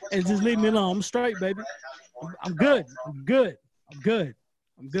while, and just leave me alone. I'm straight, baby. I'm good.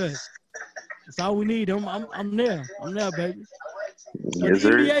 That's all we need. I'm there. I'm there, baby. But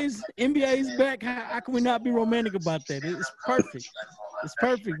Yes, the NBA's back. How can we not be romantic about that? It's perfect. It's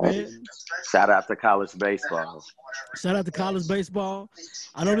perfect, man. Shout out to college baseball. Shout out to college baseball.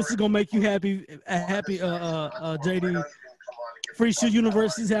 I know this is gonna make you happy, JD. Free Shoe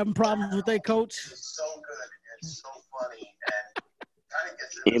University's having problems with their coach.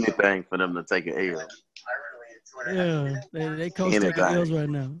 Anything for them to take an L. Yeah, they coach taking L's right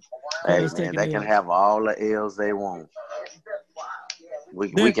now. Hey, man, they can have all the L's they want.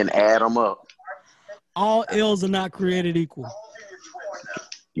 We can add them up. All L's are not created equal.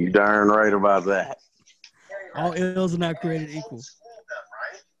 You darn right about that. All L's are not created equal.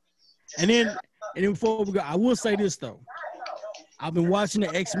 And then before we go, I will say this though. I've been watching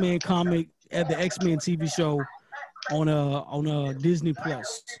the X-Men comic at the X-Men TV show on Disney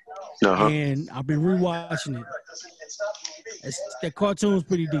Plus, and I've been rewatching it. That cartoon's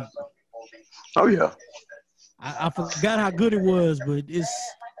pretty deep. Oh yeah. I forgot how good it was, but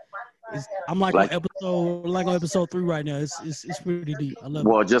I'm on episode 3 right now. It's pretty deep. I love it.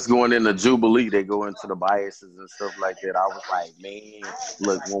 Well, just going into Jubilee, they go into the biases and stuff like that. I was like, man,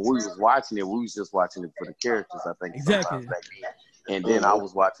 look, when we was watching it, we was just watching it for the characters, I think. Exactly. And then I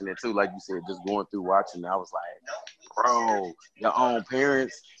was watching it too, like you said, just going through watching it. I was like, bro, your own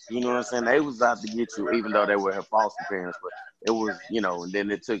parents, you know what I'm saying? They was out to get you, even though they were her foster parents. But it was, and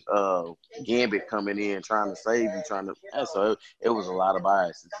then it took Gambit coming in, trying to save you, so it was a lot of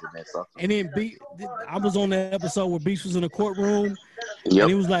biases in that stuff. And then I was on that episode where Beast was in the courtroom, and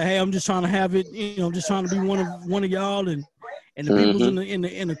he was like, hey, I'm just trying to have it, I'm just trying to be one of y'all. And and the people's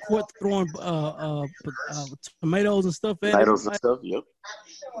in the court throwing tomatoes and stuff at Tomatoes him. and stuff. Yep.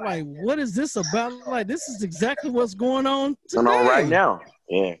 Like, what is this about? Like, this is exactly what's going on today. Going on right now.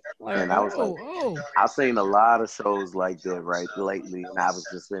 Yeah. Like, And I was like, I've seen a lot of shows like that right lately, and I was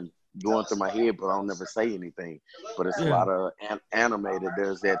just been going through my head, but I don't never say anything. But it's a lot of animated.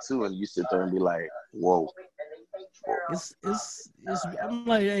 There's that too, and you sit there and be like, whoa. It's I'm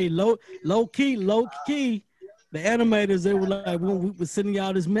like, hey, low key. The animators, they were like, we were sending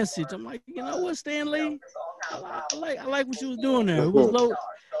y'all this message. I'm like, you know what, Stan Lee? I like what you was doing there. It was low.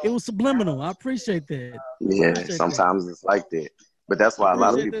 It was subliminal. I appreciate that. Yeah, sometimes it's like that. But that's why a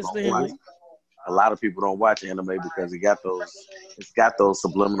lot of people don't watch anime because it's got those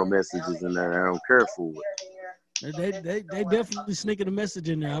subliminal messages in there. They don't care for it. They definitely sneaking a message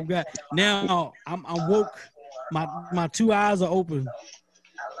in there. I'm woke. My two eyes are open.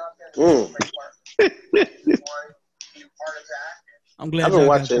 I'm glad. I've been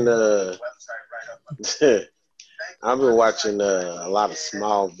watching. I've been watching a lot of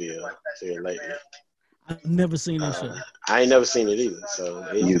Smallville here lately. I've never seen that show. I ain't never seen it either, so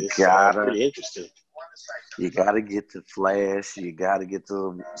it's pretty interesting. You gotta get to Flash. You gotta get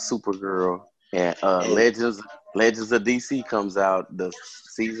to Supergirl. And Legends of DC comes out. The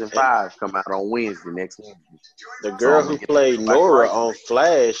season 5 come out on Wednesday next Wednesday. The girl who played Nora on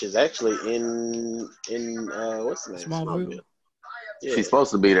Flash is actually in what's the name? Smallville. Yeah. She's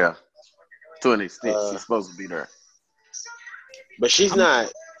supposed to be there. To an extent, she's supposed to be there. But she's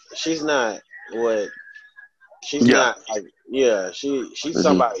not. She's not what. She's not like. Yeah, she's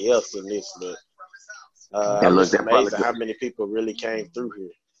somebody else in this. But it's amazing how many people really came through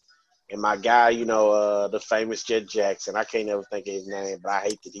here. And my guy, the famous Jet Jackson. I can't ever think of his name, but I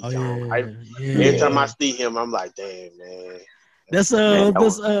hate that he's gone. Every time I see him, I'm like, damn, man. That's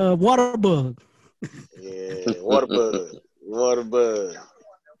Waterbug. Yeah, Waterbug.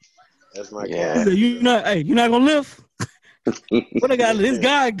 That's my guy. You're not gonna live. What I got? This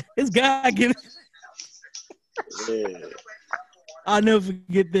guy getting. Yeah. I'll never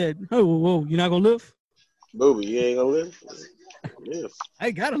forget that. Oh, whoa, you're not gonna live? Booby, you ain't gonna live? Live.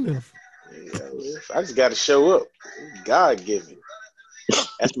 I gotta live. I just gotta show up. God given.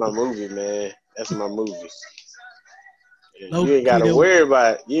 That's my movie, man. That's my movie. You ain't gotta worry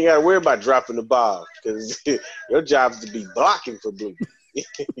about dropping the ball because your job is to be blocking for Blue.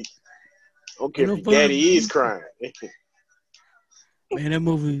 Okay, if daddy is crying. Man, that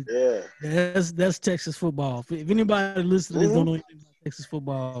movie. Yeah. That's Texas football. If anybody listening to this don't know anything about Texas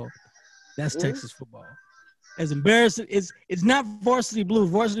football, that's Texas football. As embarrassing, it's not Varsity Blues.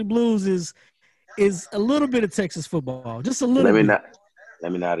 Varsity Blues is a little bit of Texas football, just a little.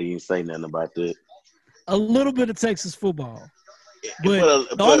 Let me not even say nothing about that. A little bit of Texas football,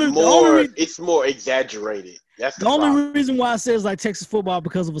 it's more exaggerated. That's the only reason why I say it's like Texas football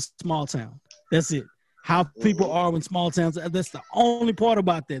because of a small town. That's it. How people are in small towns. That's the only part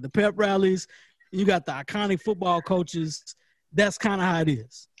about that. The pep rallies, you got the iconic football coaches. That's kind of how it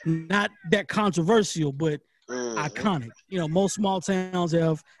is. Not that controversial, but iconic. Most small towns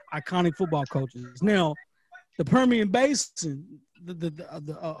have iconic football coaches. Now, the Permian Basin, the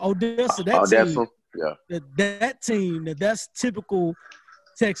Odessa, that team, that's typical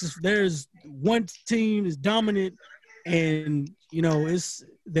Texas. There's one team is dominant, and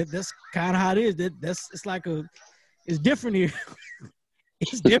that's kind of how it is. It's different here.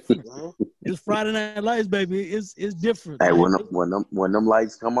 It's different. It's Friday Night Lights, baby. It's different. Hey, when them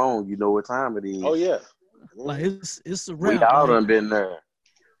lights come on, you know what time it is. Oh yeah. Like it's a wrap. We all done been there.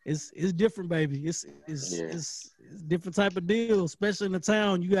 It's different, baby. It's different type of deal, especially in the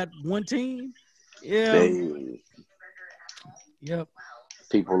town. You got one team. Yeah. Yep.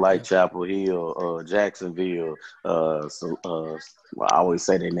 People like Chapel Hill, Jacksonville, I always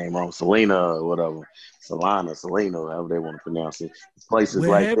say their name wrong, Selena or whatever. Selena, however they want to pronounce it. Places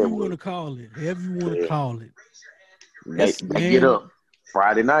like that. However you want to call it. They get up.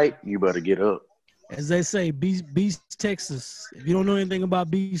 Friday night, you better get up. As they say, Beast, Texas. If you don't know anything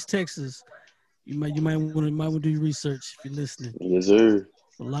about Beast, Texas, you might want to do your research if you're listening. Yes, sir.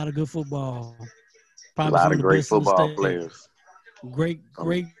 A lot of good football. Probably a lot of great football players. Great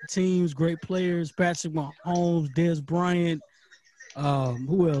teams, great players. Patrick Mahomes, Dez Bryant.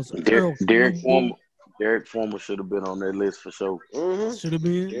 Who else? Derek Foreman should have been on their list for sure. Mm-hmm. Should have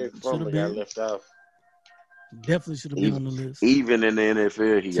been. Derek Foreman got left off. Definitely should have been on the list. Even in the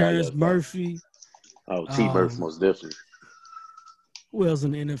NFL, he Terrence got Murphy. Oh, T. Murphy, most definitely. Who else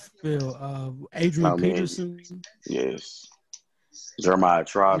in the NFL? Adrian Peterson. Yes. Jeremiah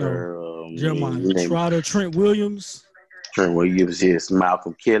Trotter. Trotter. Trent Williams. Yes.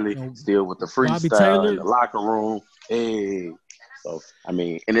 Malcolm Kelly. Still with the freestyle in the locker room. Hey. So I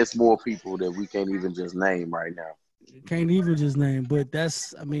mean, and it's more people that we can't even just name right now. Can't even just name, but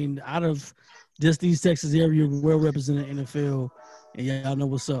that's, I mean, out of just these Texas area well represented NFL, and y'all know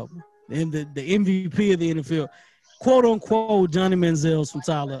what's up. And the MVP of the NFL, quote unquote, Johnny Manziel's from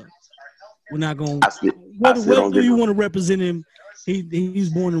Tyler. We're not going. I still don't Whether get you want to represent him, he was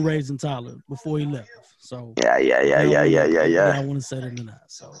born and raised in Tyler before he left. So yeah. I want to say that or not.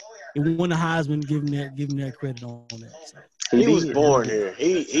 So it won the Heisman, give him that credit on that. So. He was born here.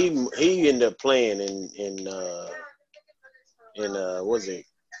 He ended up playing in what's it?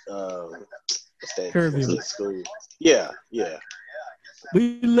 What's that school? Yeah.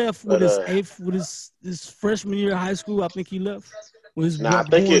 We left with his freshman year of high school. I think he left. I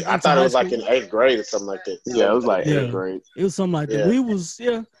thought it was like in 8th grade or something like that. Yeah, it was like 8th grade. It was something like that. We was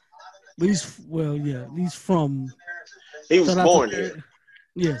he's from. He was born here.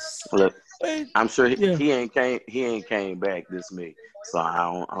 Yes. Look, I'm sure he ain't came back this week, so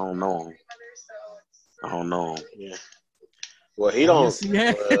I don't know him. I don't know him. Yeah. Well, he don't.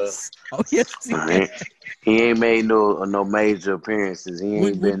 Yes, he has. He ain't made no major appearances. He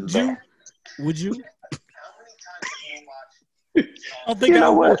ain't been back. Would you? I think you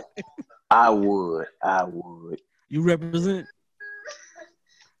know what? I would. You represent.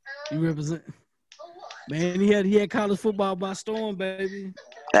 Man, he had college football by storm, baby.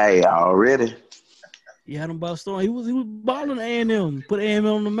 Hey, already. He had him by storm. He was balling A&M. Put A&M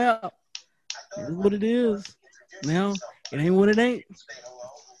on the map. That's what it is. Now it ain't what it ain't.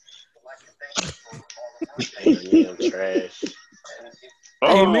 A&M trash.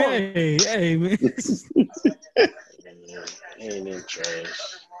 Hey man, hey man. A&M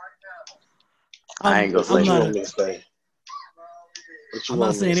trash. I ain't gonna say. I'm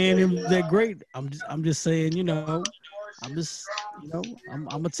not saying A&M that great. I'm just saying, I'm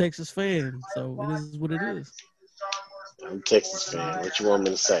a Texas fan, so it is what it is. I'm a Texas fan. What you want me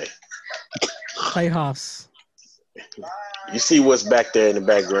to say? Tejas. You see what's back there in the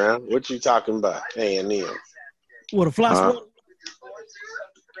background? What you talking about? A&M. What, a fly swatter?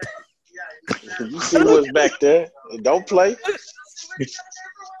 You see what's back there? Don't play.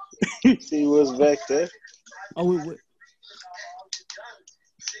 See what's back there? Oh, wait.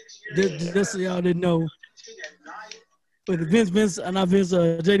 Just so y'all didn't know. But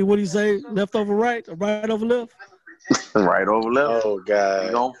JD, what do you say? Left over right or right over left? Right over left. Oh, God.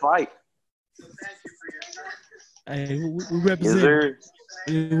 We gonna fight. Hey, we represent.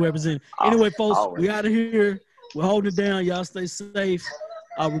 We represent. Anyway, folks, we out of here. We're holding it down. Y'all stay safe.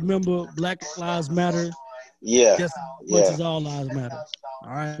 Remember, Black Lives Matter. Yeah. Just as much as all lives matter. All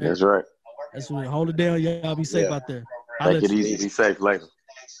right. That's right. That's what. Hold it down. Y'all be safe out there. Take it easy. Be safe later.